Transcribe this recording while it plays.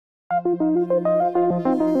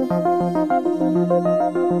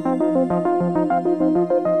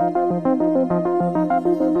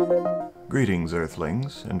Greetings,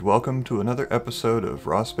 Earthlings, and welcome to another episode of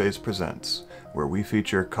Raw Space Presents, where we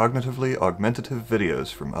feature cognitively augmentative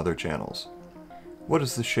videos from other channels. What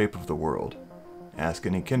is the shape of the world? Ask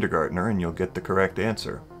any kindergartner and you'll get the correct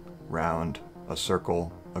answer. Round, a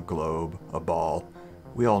circle, a globe, a ball.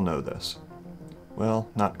 We all know this. Well,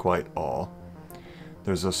 not quite all.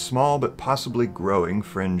 There's a small but possibly growing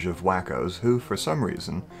fringe of wackos who, for some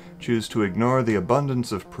reason, choose to ignore the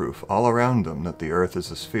abundance of proof all around them that the Earth is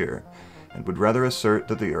a sphere, and would rather assert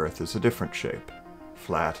that the Earth is a different shape.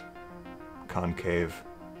 Flat, concave,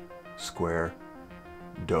 square,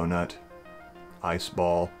 donut, ice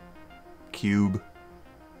ball, cube,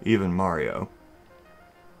 even Mario.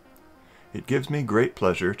 It gives me great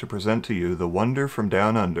pleasure to present to you the wonder from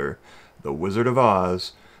down under, the Wizard of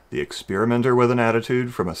Oz, the experimenter with an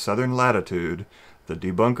attitude from a southern latitude, the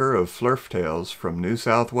debunker of flurf tales from New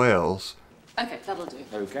South Wales. Okay, that'll do.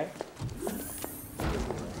 Okay.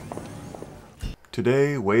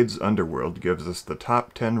 Today, Wade's Underworld gives us the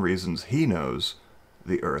top 10 reasons he knows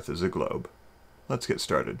the Earth is a globe. Let's get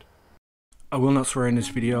started. I will not swear in this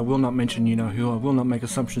video, I will not mention you-know-who, I will not make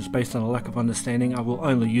assumptions based on a lack of understanding, I will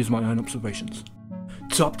only use my own observations.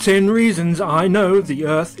 Top 10 reasons I know the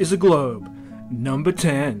Earth is a globe. Number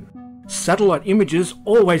 10. Satellite images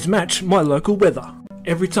always match my local weather.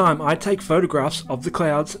 Every time I take photographs of the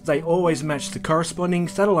clouds, they always match the corresponding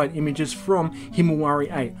satellite images from Himawari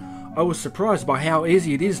 8. I was surprised by how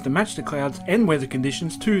easy it is to match the clouds and weather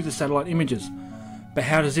conditions to the satellite images. But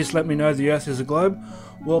how does this let me know the Earth is a globe?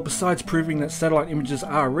 Well, besides proving that satellite images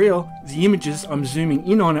are real, the images I'm zooming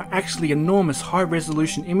in on are actually enormous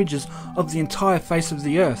high-resolution images of the entire face of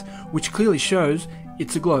the Earth, which clearly shows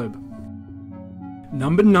it's a globe.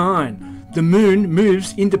 Number 9. The moon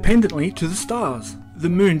moves independently to the stars. The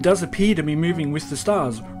moon does appear to be moving with the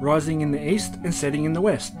stars, rising in the east and setting in the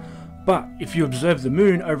west. But if you observe the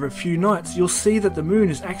moon over a few nights, you'll see that the moon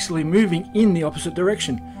is actually moving in the opposite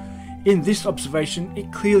direction. In this observation,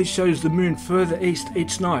 it clearly shows the moon further east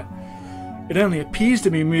each night. It only appears to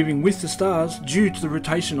be moving with the stars due to the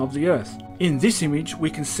rotation of the Earth. In this image, we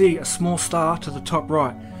can see a small star to the top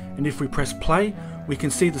right, and if we press play, we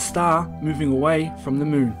can see the star moving away from the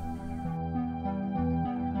moon.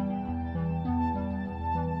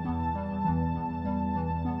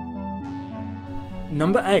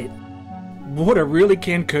 Number 8. Water really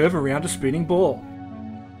can curve around a spinning ball.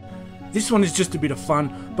 This one is just a bit of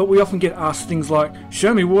fun, but we often get asked things like,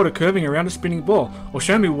 show me water curving around a spinning ball, or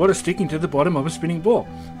show me water sticking to the bottom of a spinning ball.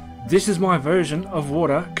 This is my version of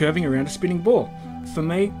water curving around a spinning ball. For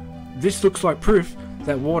me, this looks like proof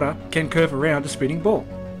that water can curve around a spinning ball.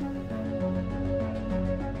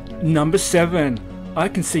 Number 7. I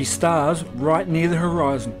can see stars right near the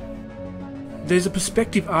horizon. There's a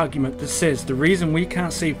perspective argument that says the reason we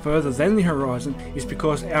can't see further than the horizon is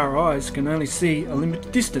because our eyes can only see a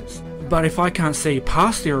limited distance. But if I can't see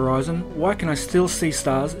past the horizon, why can I still see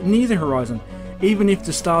stars near the horizon? Even if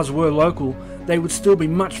the stars were local, they would still be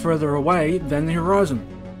much further away than the horizon.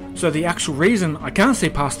 So the actual reason I can't see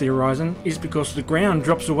past the horizon is because the ground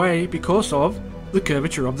drops away because of the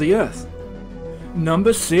curvature of the Earth.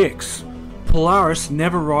 Number 6. Polaris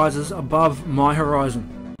never rises above my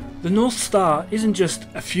horizon. The North Star isn't just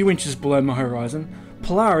a few inches below my horizon.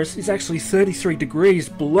 Polaris is actually 33 degrees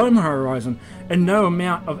below my horizon, and no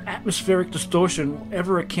amount of atmospheric distortion will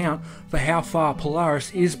ever account for how far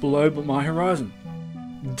Polaris is below my horizon.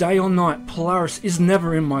 Day or night, Polaris is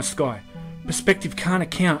never in my sky. Perspective can't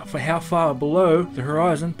account for how far below the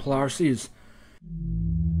horizon Polaris is.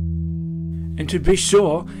 And to be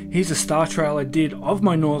sure, here's a star trail I did of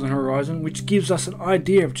my northern horizon, which gives us an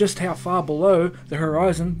idea of just how far below the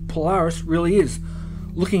horizon Polaris really is.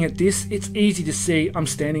 Looking at this, it's easy to see I'm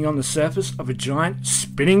standing on the surface of a giant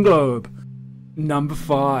spinning globe. Number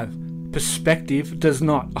 5. Perspective does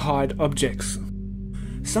not hide objects.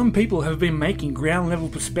 Some people have been making ground level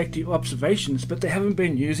perspective observations, but they haven't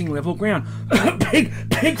been using level ground.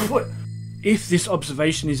 Bigfoot! If this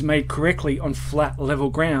observation is made correctly on flat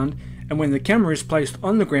level ground, and when the camera is placed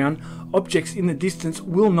on the ground, objects in the distance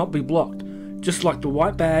will not be blocked, just like the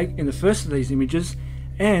white bag in the first of these images,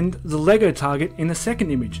 and the Lego target in the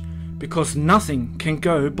second image, because nothing can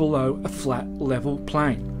go below a flat level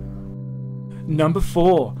plane. Number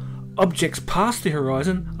 4. Objects past the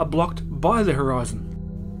horizon are blocked by the horizon.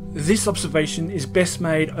 This observation is best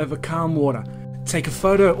made over calm water. Take a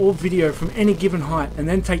photo or video from any given height and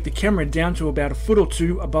then take the camera down to about a foot or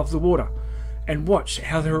two above the water, and watch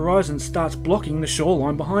how the horizon starts blocking the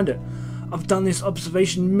shoreline behind it. I've done this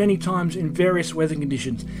observation many times in various weather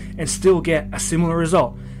conditions and still get a similar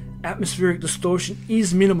result. Atmospheric distortion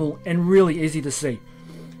is minimal and really easy to see.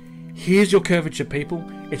 Here's your curvature, people.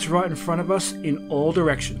 It's right in front of us in all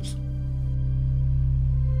directions.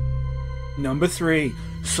 Number 3.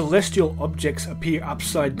 Celestial objects appear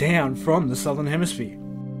upside down from the southern hemisphere.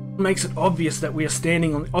 It makes it obvious that we are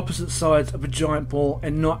standing on the opposite sides of a giant ball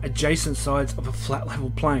and not adjacent sides of a flat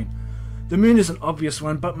level plane. The moon is an obvious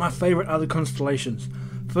one, but my favourite are the constellations.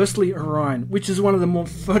 Firstly, Orion, which is one of the more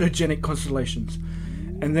photogenic constellations.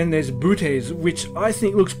 And then there's Bootes, which I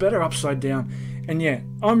think looks better upside down. And yeah,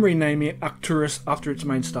 I'm renaming it Arcturus after its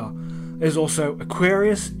main star. There's also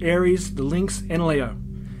Aquarius, Aries, the Lynx, and Leo.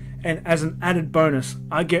 And as an added bonus,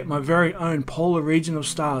 I get my very own polar region of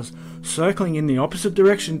stars circling in the opposite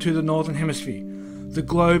direction to the northern hemisphere. The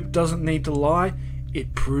globe doesn't need to lie,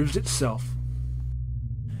 it proves itself.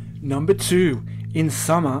 Number 2. In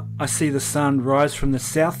summer, I see the sun rise from the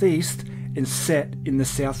southeast and set in the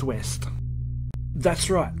southwest.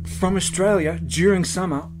 That's right, from Australia, during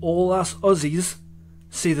summer, all us Aussies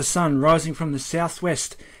see the sun rising from the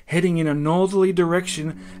southwest, heading in a northerly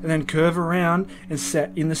direction and then curve around and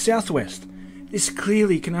set in the southwest. This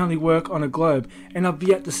clearly can only work on a globe, and I've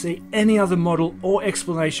yet to see any other model or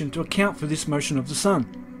explanation to account for this motion of the sun.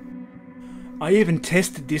 I even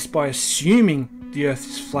tested this by assuming the Earth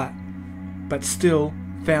is flat, but still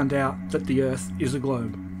found out that the Earth is a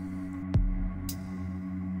globe.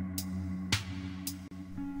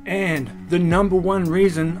 And the number one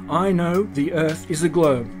reason I know the Earth is a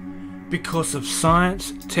globe, because of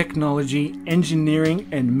science, technology, engineering,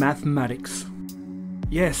 and mathematics.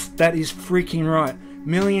 Yes, that is freaking right.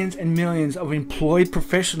 Millions and millions of employed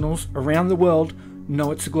professionals around the world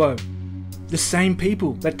know it's a globe. The same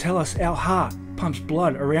people that tell us our heart pumps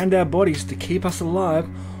blood around our bodies to keep us alive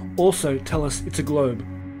also tell us it's a globe.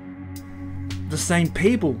 The same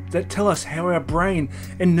people that tell us how our brain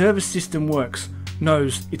and nervous system works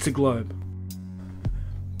knows it's a globe.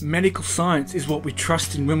 Medical science is what we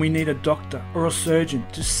trust in when we need a doctor or a surgeon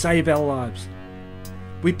to save our lives.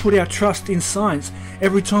 We put our trust in science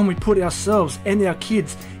every time we put ourselves and our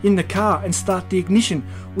kids in the car and start the ignition,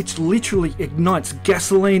 which literally ignites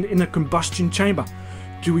gasoline in the combustion chamber.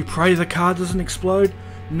 Do we pray the car doesn't explode?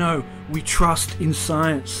 No, we trust in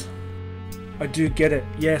science. I do get it,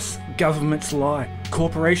 yes, governments lie,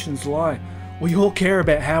 corporations lie. We all care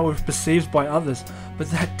about how we're perceived by others,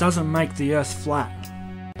 but that doesn't make the Earth flat.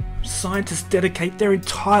 Scientists dedicate their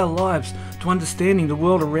entire lives to understanding the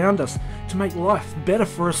world around us, to make life better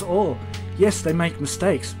for us all. Yes, they make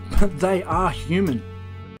mistakes, but they are human.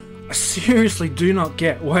 I seriously do not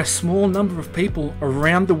get why a small number of people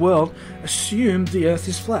around the world assume the Earth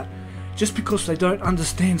is flat, just because they don't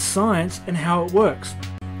understand science and how it works.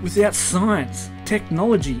 Without science,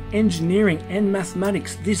 technology, engineering, and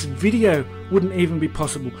mathematics, this video wouldn't even be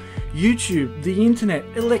possible. YouTube, the internet,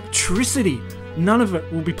 electricity, none of it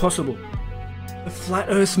will be possible. The Flat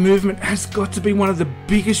Earth movement has got to be one of the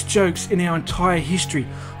biggest jokes in our entire history.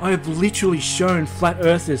 I have literally shown flat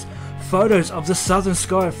earthers photos of the southern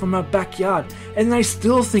sky from our backyard, and they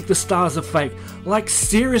still think the stars are fake. Like,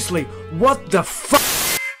 seriously, what the fuck?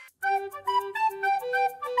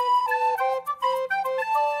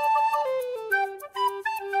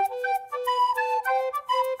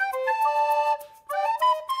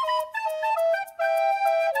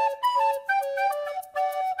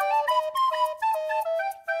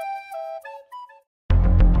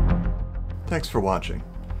 Thanks for watching.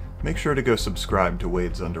 Make sure to go subscribe to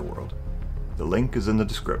Wade's Underworld. The link is in the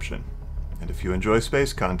description. And if you enjoy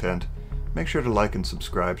space content, make sure to like and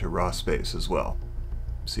subscribe to Raw Space as well.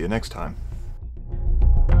 See you next time.